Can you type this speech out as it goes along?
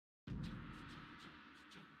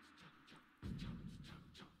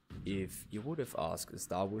If you would have asked a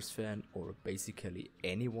Star Wars fan or basically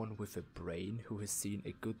anyone with a brain who has seen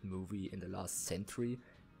a good movie in the last century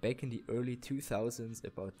back in the early 2000s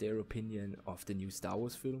about their opinion of the new Star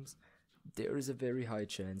Wars films, there is a very high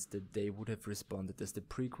chance that they would have responded as the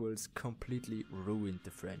prequels completely ruined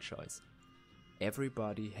the franchise.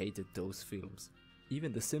 Everybody hated those films.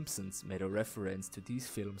 Even The Simpsons made a reference to these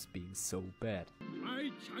films being so bad. My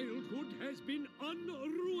childhood has been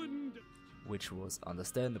unruined. Which was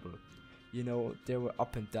understandable. You know, there were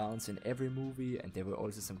up and downs in every movie and there were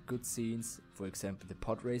also some good scenes, for example the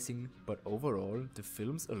pod racing, but overall the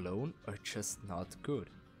films alone are just not good.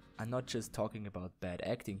 I'm not just talking about bad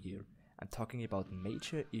acting here, I'm talking about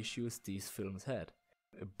major issues these films had.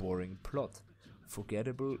 A boring plot,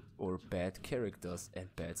 forgettable or bad characters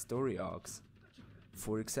and bad story arcs.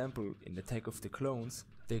 For example, in Attack of the Clones,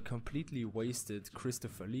 they completely wasted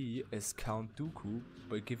Christopher Lee as Count Dooku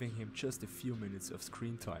by giving him just a few minutes of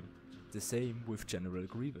screen time. The same with General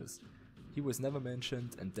Grievous. He was never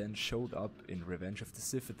mentioned and then showed up in Revenge of the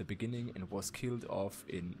Sith at the beginning and was killed off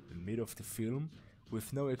in the mid of the film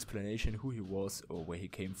with no explanation who he was or where he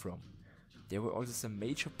came from. There were also some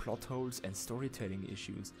major plot holes and storytelling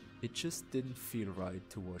issues. It just didn't feel right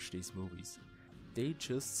to watch these movies. They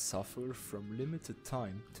just suffer from limited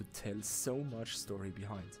time to tell so much story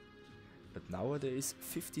behind. But nowadays,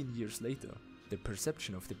 15 years later, the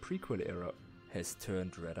perception of the prequel era has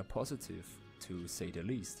turned rather positive, to say the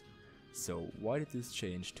least. So why did this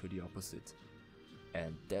change to the opposite?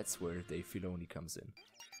 And that's where Dave Filoni comes in.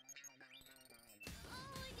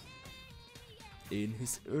 In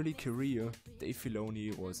his early career, Dave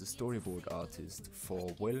Filoni was a storyboard artist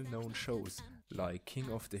for well-known shows like King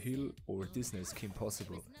of the Hill or Disney's Kim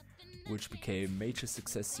Possible, which became major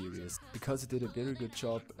success series. Because he did a very good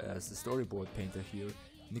job as a storyboard painter here,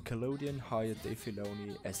 Nickelodeon hired Dave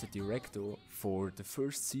Filoni as a director for the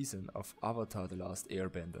first season of Avatar: The Last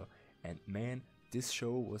Airbender, and man, this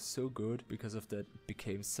show was so good because of that it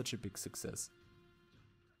became such a big success.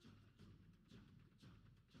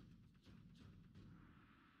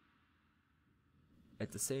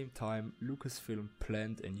 At the same time, Lucasfilm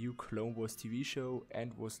planned a new Clone Wars TV show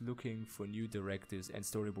and was looking for new directors and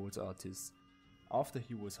storyboards artists. After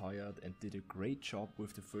he was hired and did a great job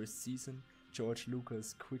with the first season, George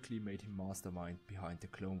Lucas quickly made him mastermind behind the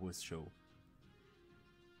Clone Wars show.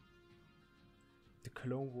 The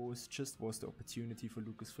Clone Wars just was the opportunity for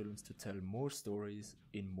Lucasfilms to tell more stories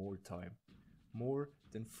in more time. More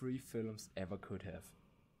than 3 films ever could have.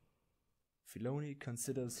 Filoni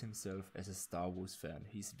considers himself as a Star Wars fan.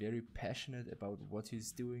 He's very passionate about what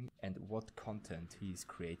he's doing and what content he is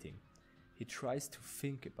creating. He tries to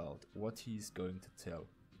think about what he is going to tell.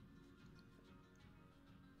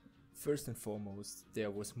 First and foremost,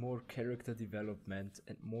 there was more character development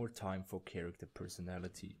and more time for character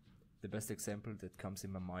personality. The best example that comes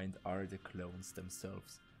in my mind are the clones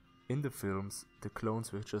themselves. In the films, the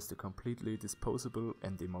clones were just a completely disposable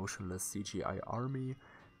and emotionless CGI army.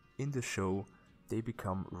 In the show, they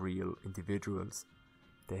become real individuals.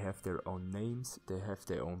 They have their own names, they have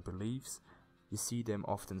their own beliefs. You see them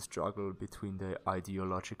often struggle between their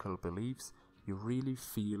ideological beliefs. You really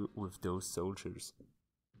feel with those soldiers.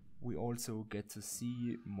 We also get to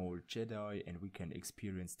see more Jedi and we can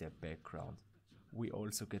experience their background. We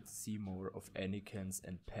also get to see more of Anakin's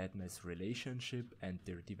and Padme's relationship and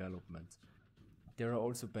their development. There are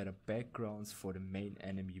also better backgrounds for the main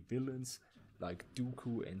enemy villains, like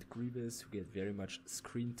Dooku and Grievous, who get very much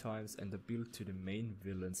screen times and are built to the main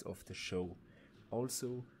villains of the show.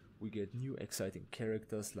 Also, we get new exciting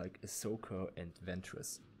characters like Ahsoka and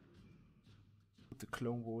Ventress. The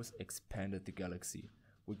Clone Wars expanded the galaxy.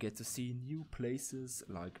 We get to see new places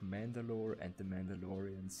like Mandalore and the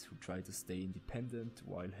Mandalorians who try to stay independent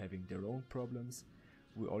while having their own problems.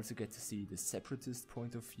 We also get to see the separatist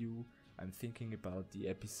point of view. I'm thinking about the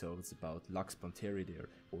episodes about Lux Bonteri there,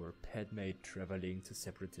 or Padme traveling to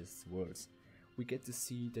separatist worlds. We get to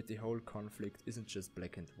see that the whole conflict isn't just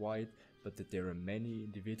black and white, but that there are many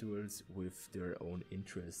individuals with their own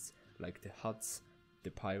interests, like the Hutts,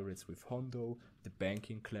 the pirates with Hondo, the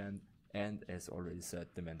banking clan, and as already said,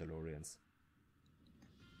 the Mandalorians.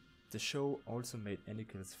 The show also made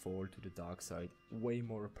Anakin's fall to the dark side way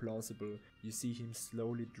more plausible. You see him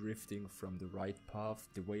slowly drifting from the right path,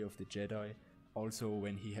 the way of the Jedi. Also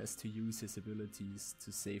when he has to use his abilities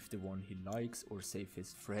to save the one he likes or save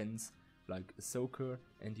his friends, like Ahsoka,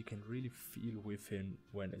 and you can really feel with him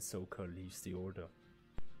when Ahsoka leaves the Order.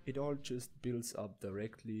 It all just builds up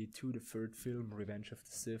directly to the third film, Revenge of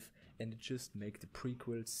the Sith, and it just makes the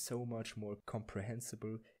prequels so much more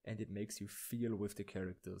comprehensible and it makes you feel with the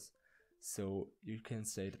characters. So you can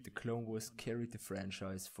say that the Clone Wars carried the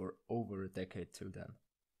franchise for over a decade till then.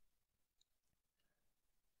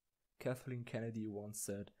 Kathleen Kennedy once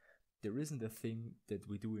said, "There isn't a thing that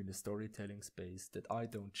we do in the storytelling space that I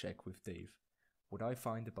don't check with Dave. What I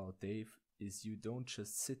find about Dave is you don't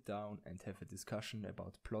just sit down and have a discussion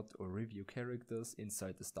about plot or review characters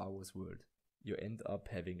inside the Star Wars world. You end up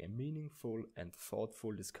having a meaningful and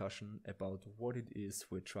thoughtful discussion about what it is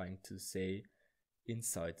we're trying to say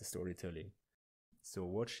inside the storytelling." So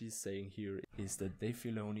what she's saying here is that Dave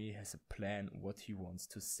Filoni has a plan what he wants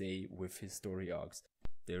to say with his story arcs.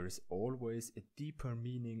 There is always a deeper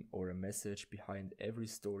meaning or a message behind every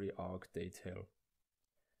story arc they tell.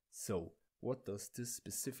 So, what does this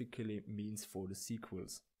specifically means for the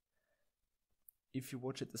sequels? If you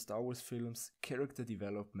watch at the Star Wars films, character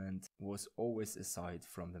development was always aside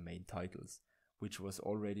from the main titles, which was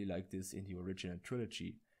already like this in the original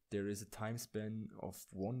trilogy. There is a time span of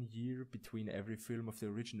 1 year between every film of the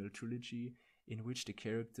original trilogy in which the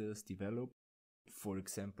characters develop. For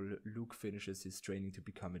example, Luke finishes his training to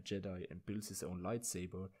become a Jedi and builds his own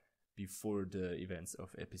lightsaber before the events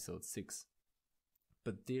of episode 6.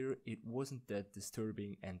 But there it wasn't that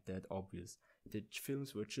disturbing and that obvious. The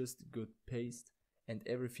films were just good paced and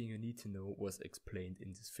everything you need to know was explained in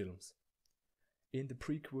these films. In the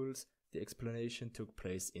prequels, the explanation took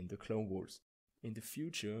place in the Clone Wars. In the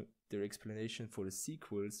future, their explanation for the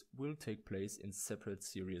sequels will take place in separate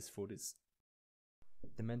series for this.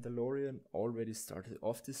 The Mandalorian already started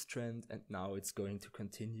off this trend and now it's going to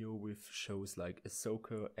continue with shows like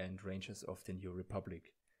Ahsoka and Rangers of the New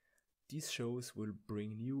Republic. These shows will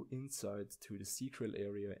bring new insights to the sequel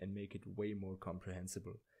area and make it way more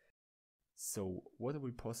comprehensible. So, what are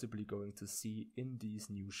we possibly going to see in these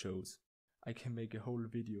new shows? I can make a whole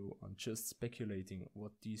video on just speculating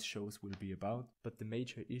what these shows will be about, but the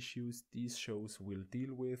major issues these shows will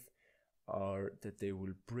deal with are that they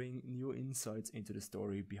will bring new insights into the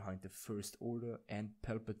story behind the First Order and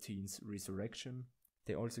Palpatine's resurrection.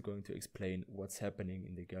 They're also going to explain what's happening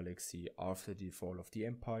in the galaxy after the fall of the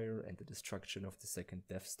Empire and the destruction of the second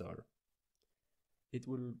Death Star. It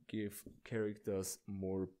will give characters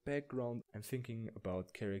more background. I'm thinking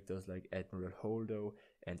about characters like Admiral Holdo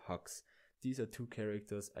and Hux. These are two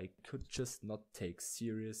characters I could just not take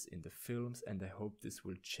serious in the films and I hope this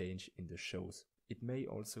will change in the shows. It may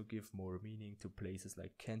also give more meaning to places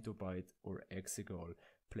like Canto Bight or Exegol,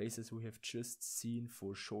 places we have just seen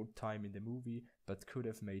for a short time in the movie but could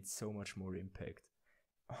have made so much more impact.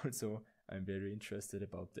 Also, I'm very interested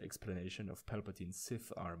about the explanation of Palpatine's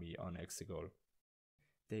Sith army on Exegol.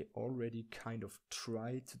 They already kind of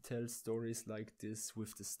tried to tell stories like this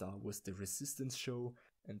with the Star Wars The Resistance show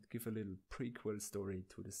and give a little prequel story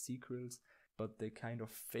to the sequels, but they kind of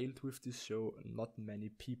failed with this show. Not many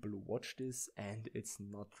people watch this and it's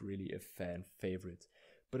not really a fan favorite.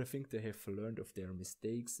 But I think they have learned of their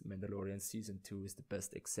mistakes. Mandalorian Season 2 is the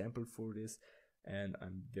best example for this and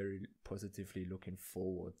I'm very positively looking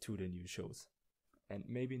forward to the new shows. And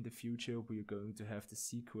maybe in the future we're going to have the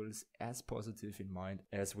sequels as positive in mind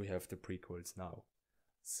as we have the prequels now.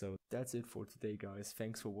 So that's it for today guys,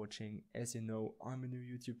 thanks for watching. As you know, I'm a new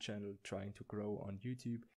YouTube channel trying to grow on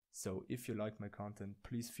YouTube. So if you like my content,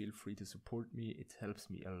 please feel free to support me, it helps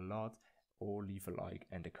me a lot, or leave a like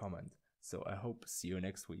and a comment. So I hope see you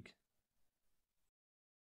next week.